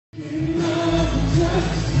How about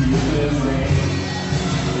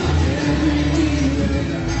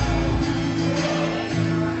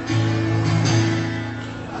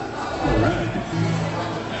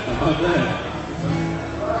that?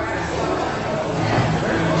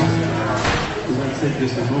 We're going to take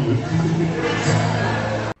just a moment.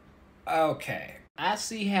 Okay. I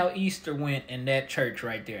see how Easter went in that church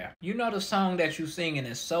right there. You know the song that you singing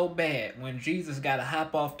is so bad when Jesus got to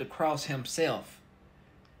hop off the cross himself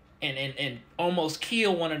and almost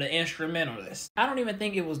kill one of the instrumentalists. I don't even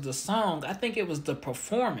think it was the song. I think it was the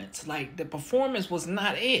performance. Like, the performance was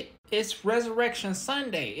not it. It's Resurrection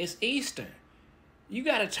Sunday. It's Easter. You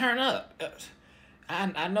got to turn up.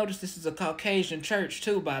 I noticed this is a Caucasian church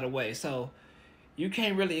too, by the way, so you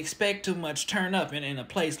can't really expect too much turn up in a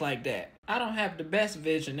place like that. I don't have the best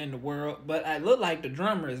vision in the world, but I look like the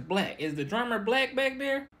drummer is black. Is the drummer black back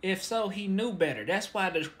there? If so, he knew better. That's why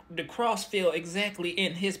the cross fell exactly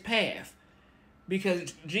in his path.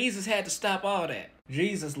 Because Jesus had to stop all that.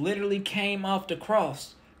 Jesus literally came off the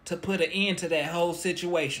cross to put an end to that whole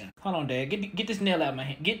situation. Hold on, Dad. Get this nail out my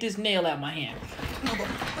hand. Get this nail out my hand.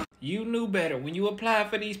 You knew better. When you applied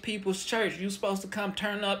for these people's church, you supposed to come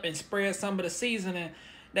turn up and spread some of the seasoning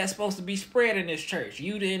that's supposed to be spread in this church.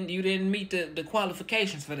 You didn't meet the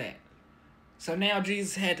qualifications for that. So now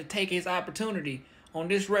Jesus had to take his opportunity on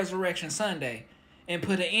this Resurrection Sunday and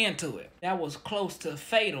put an end to it. That was close to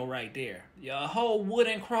fatal right there. A whole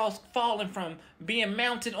wooden cross falling from being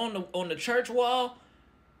mounted on the church wall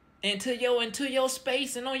into your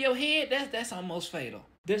space and on your head. That's almost fatal.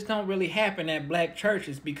 This don't really happen at black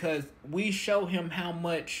churches because we show him how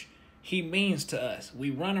much he means to us.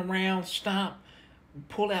 We run around, stomp,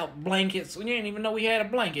 pull out blankets. You didn't even know we had a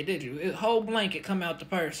blanket, did you? A whole blanket come out the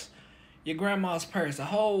purse. Your grandma's purse. A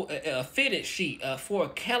whole fitted sheet for a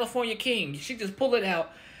California king. She just pull it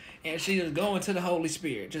out and she just go into the Holy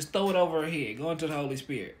Spirit. Just throw it over her head. Go into the Holy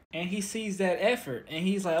Spirit. And he sees that effort and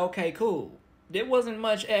he's like, okay, cool. There wasn't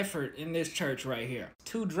much effort in this church right here.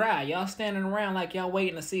 Too dry. Y'all standing around like y'all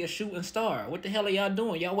waiting to see a shooting star. What the hell are y'all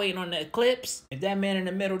doing? Y'all waiting on the eclipse? If that man in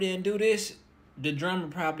the middle didn't do this, the drummer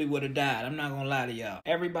probably would have died. I'm not gonna lie to y'all.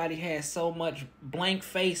 Everybody has so much blank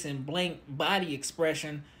face and blank body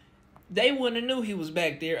expression. They wouldn't have knew he was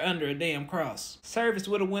back there under a damn cross. Service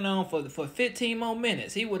would have went on for 15 more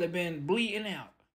minutes. He would have been bleeding out.